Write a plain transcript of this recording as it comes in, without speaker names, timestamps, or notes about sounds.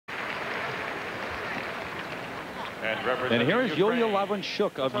And here is Yulia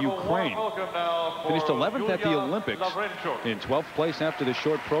Lavrenchuk of Ukraine. Finished 11th at the Olympics, in 12th place after the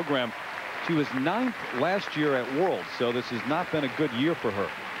short program. She was 9th last year at Worlds, so this has not been a good year for her.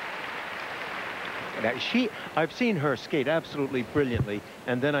 Now, I've seen her skate absolutely brilliantly,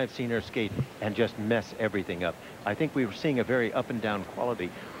 and then I've seen her skate and just mess everything up. I think we were seeing a very up and down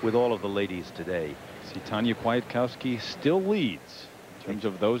quality with all of the ladies today. See, Tanya Kwiatkowski still leads in terms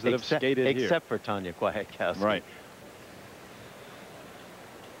of those that have skated here. Except for Tanya Kwiatkowski. Right.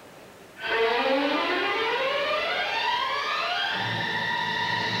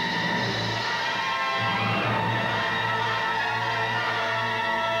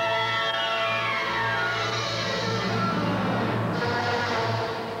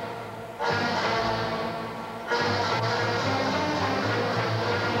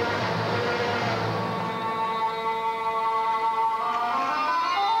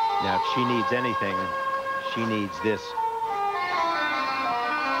 Now, if she needs anything, she needs this.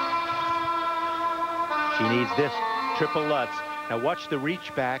 She needs this triple Lutz. Now, watch the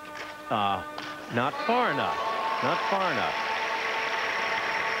reach back. Not far enough. Not far enough.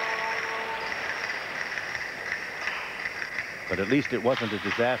 But at least it wasn't a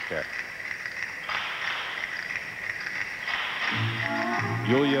disaster.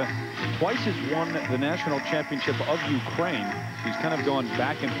 Yulia twice has won the national championship of Ukraine. She's kind of gone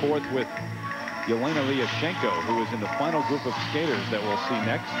back and forth with Yelena Lyashenko, who is in the final group of skaters that we'll see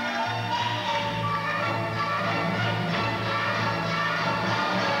next.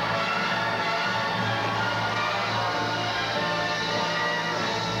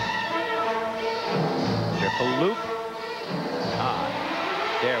 Triple loop.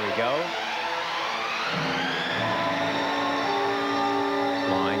 There we go.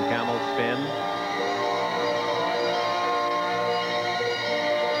 Flying camel spin.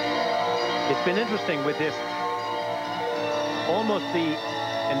 It's been interesting with this. Almost the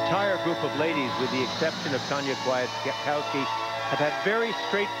entire group of ladies, with the exception of Tanya Kwiatkowski, have had very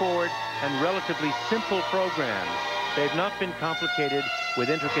straightforward and relatively simple programs. They've not been complicated with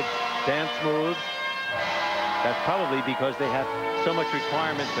intricate dance moves. That's probably because they have so much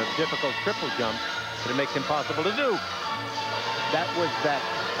requirements of difficult triple jumps that it makes impossible to do. That was that.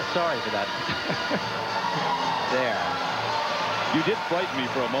 Sorry for that. There. You did frighten me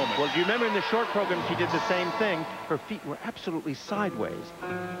for a moment. Well, do you remember in the short program she did the same thing? Her feet were absolutely sideways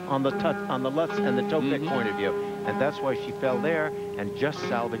on the Lutz and the toe pick point of view. And that's why she fell there and just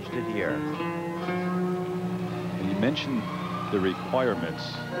salvaged it here. And you mentioned the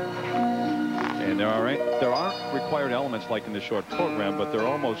requirements. And there aren't required elements like in the short program, but there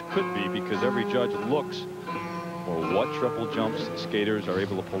almost could be, because every judge looks for what triple jumps skaters are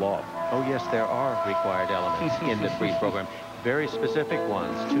able to pull off. Oh, yes, there are required elements in the free program. Very specific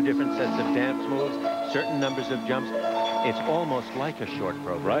ones. 2 different sets of dance moves, certain numbers of jumps. It's almost like a short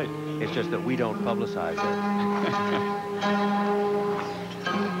program. Right. It's just that we don't publicize it.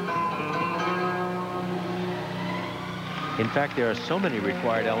 In fact, there are so many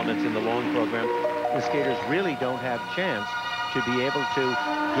required elements in the long program, the skaters really don't have chance to be able to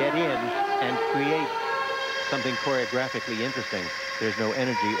get in and create something choreographically interesting. There's no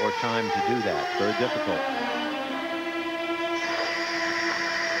energy or time to do that. Very difficult.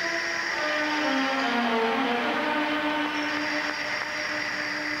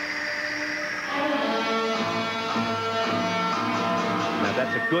 Now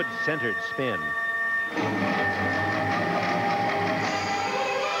that's a good centered spin.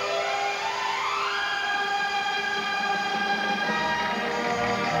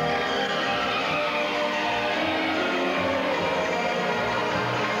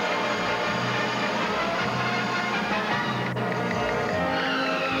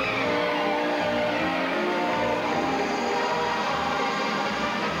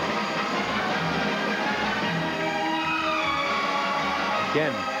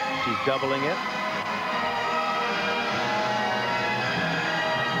 Again, she's doubling it.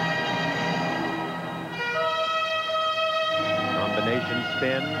 Combination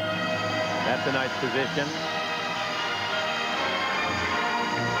spin. That's a nice position.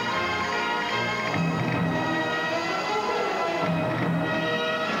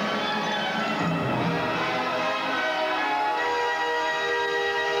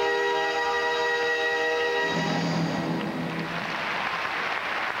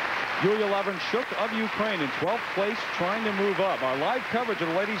 Yulia Lavrenchuk of Ukraine in 12th place, trying to move up. Our live coverage of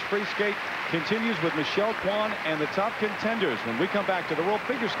the ladies free skate continues with Michelle Kwan and the top contenders when we come back to the World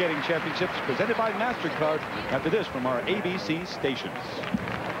Figure Skating Championships presented by MasterCard after this from our ABC stations.